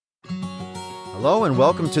Hello and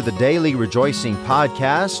welcome to the Daily Rejoicing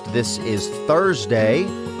Podcast. This is Thursday,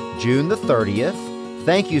 June the 30th.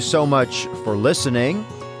 Thank you so much for listening.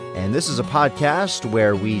 And this is a podcast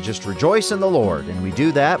where we just rejoice in the Lord. And we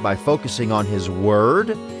do that by focusing on His Word.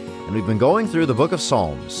 And we've been going through the book of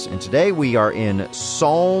Psalms. And today we are in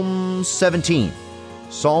Psalm 17.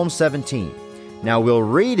 Psalm 17. Now we'll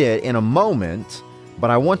read it in a moment, but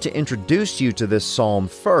I want to introduce you to this psalm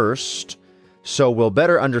first, so we'll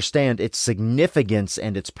better understand its significance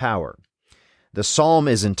and its power. The psalm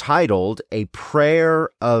is entitled, A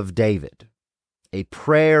Prayer of David. A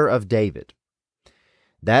Prayer of David.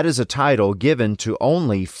 That is a title given to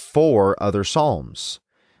only 4 other psalms,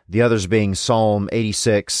 the others being Psalm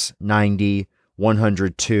 86, 90,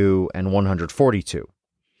 102, and 142.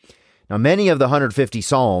 Now, many of the 150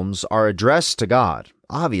 psalms are addressed to God.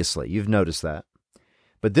 Obviously, you've noticed that.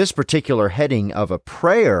 But this particular heading of a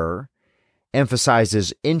prayer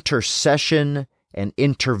emphasizes intercession and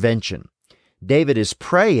intervention. David is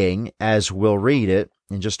praying, as we'll read it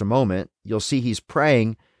in just a moment. You'll see he's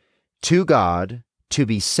praying to God to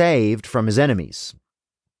be saved from his enemies.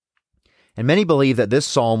 And many believe that this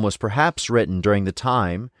psalm was perhaps written during the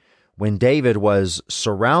time when David was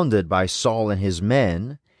surrounded by Saul and his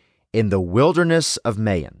men in the wilderness of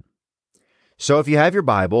Maon. So if you have your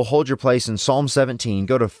Bible, hold your place in Psalm 17,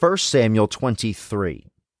 go to 1 Samuel 23.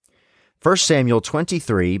 1 Samuel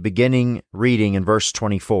 23, beginning reading in verse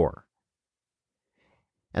 24.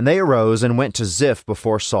 And they arose and went to Ziph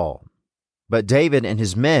before Saul. But David and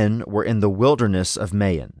his men were in the wilderness of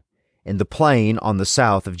Maon, in the plain on the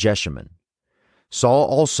south of Jeshimon. Saul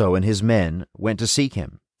also and his men went to seek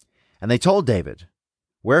him. And they told David,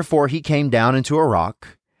 wherefore he came down into a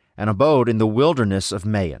rock, and abode in the wilderness of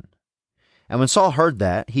Maon. And when Saul heard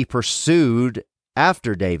that, he pursued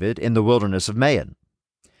after David in the wilderness of Maon.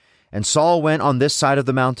 And Saul went on this side of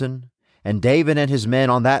the mountain, and David and his men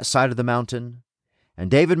on that side of the mountain. And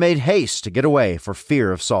David made haste to get away for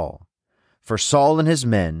fear of Saul. For Saul and his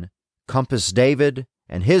men compassed David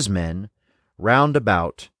and his men round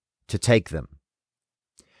about to take them.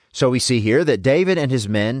 So we see here that David and his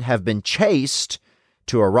men have been chased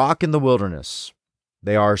to a rock in the wilderness.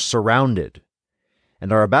 They are surrounded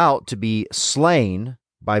and are about to be slain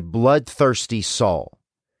by bloodthirsty Saul.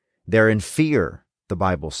 They're in fear, the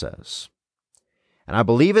Bible says. And I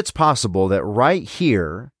believe it's possible that right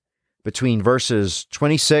here, between verses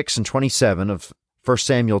 26 and 27 of 1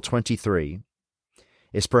 Samuel 23,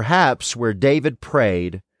 is perhaps where David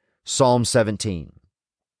prayed Psalm 17.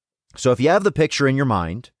 So if you have the picture in your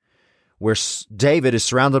mind, where David is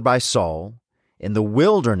surrounded by Saul in the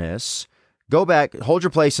wilderness, go back, hold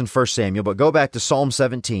your place in 1 Samuel, but go back to Psalm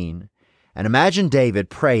 17 and imagine David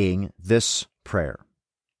praying this prayer.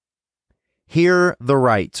 Hear the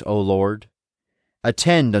right, O Lord.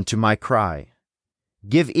 Attend unto my cry.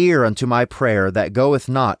 Give ear unto my prayer that goeth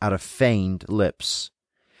not out of feigned lips.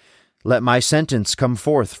 Let my sentence come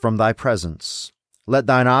forth from thy presence. Let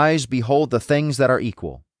thine eyes behold the things that are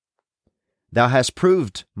equal. Thou hast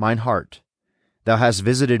proved mine heart. Thou hast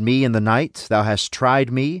visited me in the night. Thou hast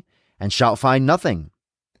tried me, and shalt find nothing.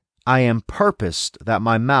 I am purposed that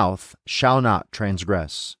my mouth shall not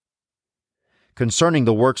transgress. Concerning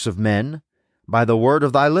the works of men, by the word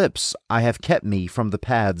of thy lips I have kept me from the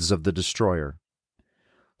paths of the destroyer.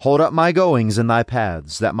 Hold up my goings in thy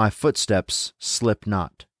paths, that my footsteps slip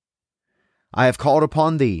not. I have called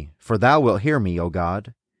upon thee, for thou wilt hear me, O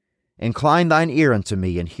God. Incline thine ear unto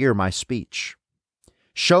me, and hear my speech.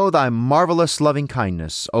 Show thy marvelous loving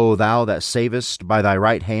kindness, O thou that savest by thy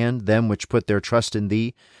right hand them which put their trust in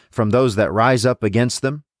thee from those that rise up against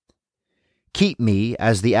them. Keep me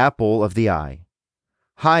as the apple of the eye.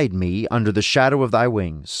 Hide me under the shadow of thy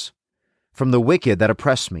wings, from the wicked that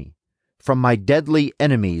oppress me, from my deadly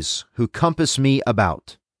enemies who compass me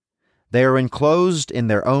about. They are enclosed in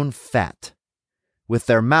their own fat. With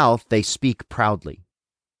their mouth they speak proudly.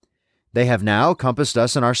 They have now compassed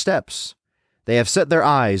us in our steps. They have set their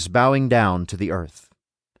eyes bowing down to the earth.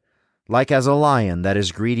 Like as a lion that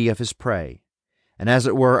is greedy of his prey, and as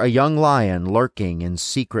it were a young lion lurking in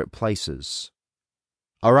secret places.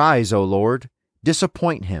 Arise, O Lord,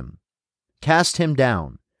 disappoint him. Cast him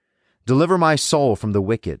down. Deliver my soul from the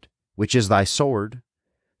wicked, which is thy sword,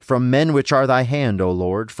 from men which are thy hand, O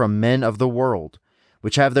Lord, from men of the world,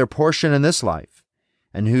 which have their portion in this life,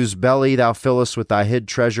 and whose belly thou fillest with thy hid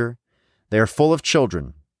treasure. They are full of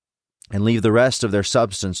children, and leave the rest of their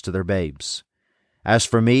substance to their babes. As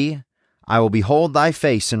for me, I will behold thy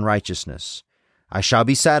face in righteousness. I shall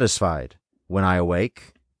be satisfied, when I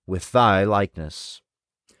awake, with thy likeness.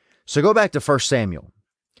 So go back to 1 Samuel.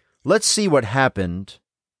 Let's see what happened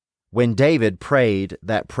when David prayed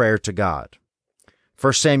that prayer to God.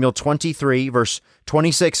 1 Samuel 23, verse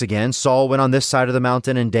 26 again, Saul went on this side of the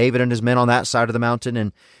mountain, and David and his men on that side of the mountain,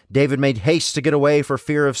 and David made haste to get away for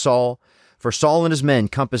fear of Saul. For Saul and his men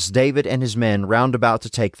compassed David and his men round about to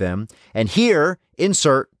take them. And here,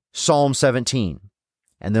 insert Psalm 17.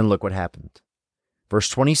 And then look what happened. Verse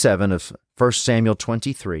 27 of 1 Samuel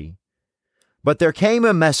 23. But there came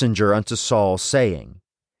a messenger unto Saul, saying,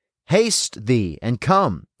 Haste thee, and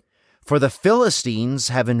come, for the Philistines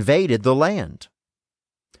have invaded the land.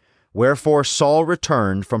 Wherefore Saul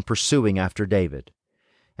returned from pursuing after David,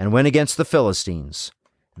 and went against the Philistines.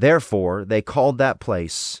 Therefore they called that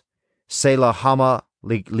place Selah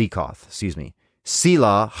Hamalikoth.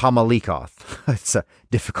 Selah Hamalikoth. It's a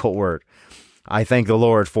difficult word. I thank the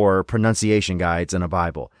Lord for pronunciation guides in a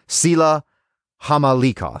Bible. Selah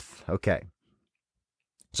Hamalikoth. Okay.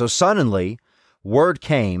 So suddenly, word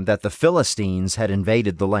came that the Philistines had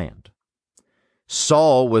invaded the land.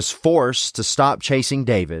 Saul was forced to stop chasing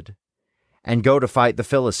David and go to fight the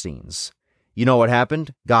Philistines. You know what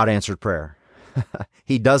happened? God answered prayer.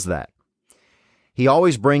 He does that. He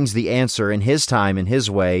always brings the answer in His time, in His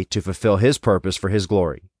way, to fulfill His purpose for His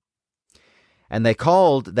glory. And they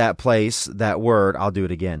called that place, that word, I'll do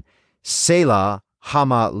it again, Selah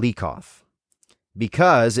Hamalikoth,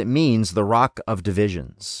 because it means the rock of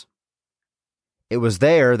divisions. It was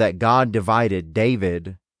there that God divided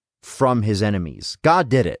David from his enemies. God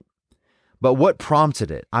did it. But what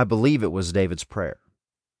prompted it? I believe it was David's prayer.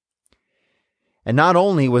 And not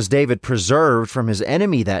only was David preserved from his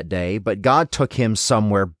enemy that day, but God took him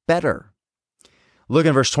somewhere better. Look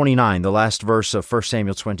in verse 29, the last verse of 1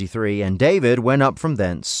 Samuel 23. And David went up from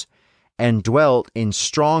thence and dwelt in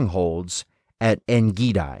strongholds at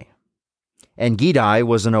En-gedi. En-gedi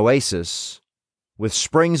was an oasis with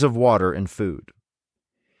springs of water and food.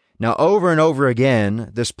 Now, over and over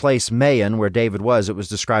again, this place, Maon, where David was, it was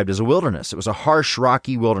described as a wilderness. It was a harsh,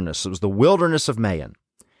 rocky wilderness. It was the wilderness of Maon.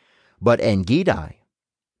 But En-gedi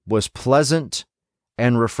was pleasant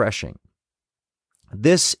and refreshing.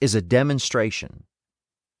 This is a demonstration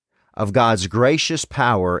of God's gracious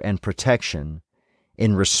power and protection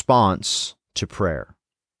in response to prayer.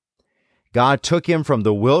 God took him from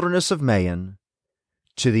the wilderness of Maon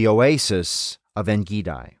to the oasis of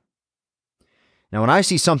En-gedi. Now, when I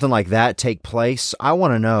see something like that take place, I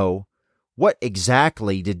want to know, what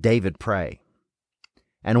exactly did David pray?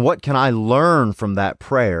 And what can I learn from that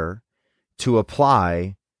prayer to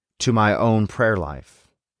apply to my own prayer life?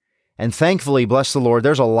 And thankfully, bless the Lord,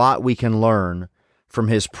 there's a lot we can learn from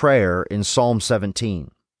his prayer in Psalm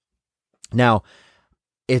 17. Now,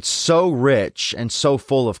 it's so rich and so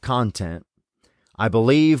full of content. I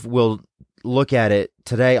believe we'll look at it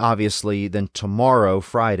today, obviously, then tomorrow,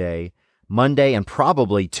 Friday, Monday, and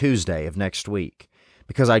probably Tuesday of next week,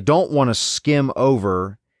 because I don't want to skim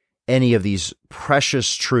over any of these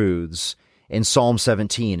precious truths in Psalm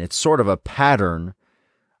 17. It's sort of a pattern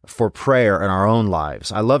for prayer in our own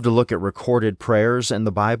lives. I love to look at recorded prayers in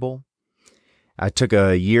the Bible. I took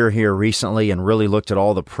a year here recently and really looked at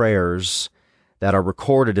all the prayers that are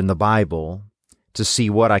recorded in the Bible to see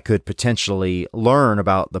what I could potentially learn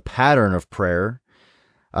about the pattern of prayer.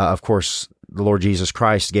 Of course, the Lord Jesus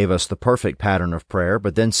Christ gave us the perfect pattern of prayer,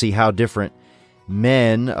 but then see how different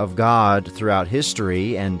men of God throughout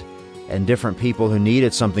history and different people who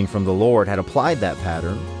needed something from the Lord had applied that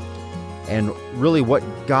pattern, and really what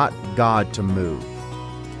got God to move.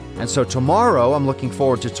 And so tomorrow, I'm looking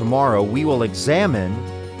forward to tomorrow, we will examine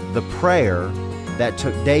the prayer that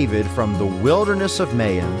took David from the wilderness of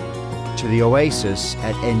Maon to the oasis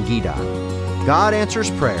at En-gedi. God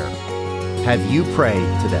answers prayer. Have you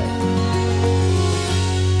prayed today?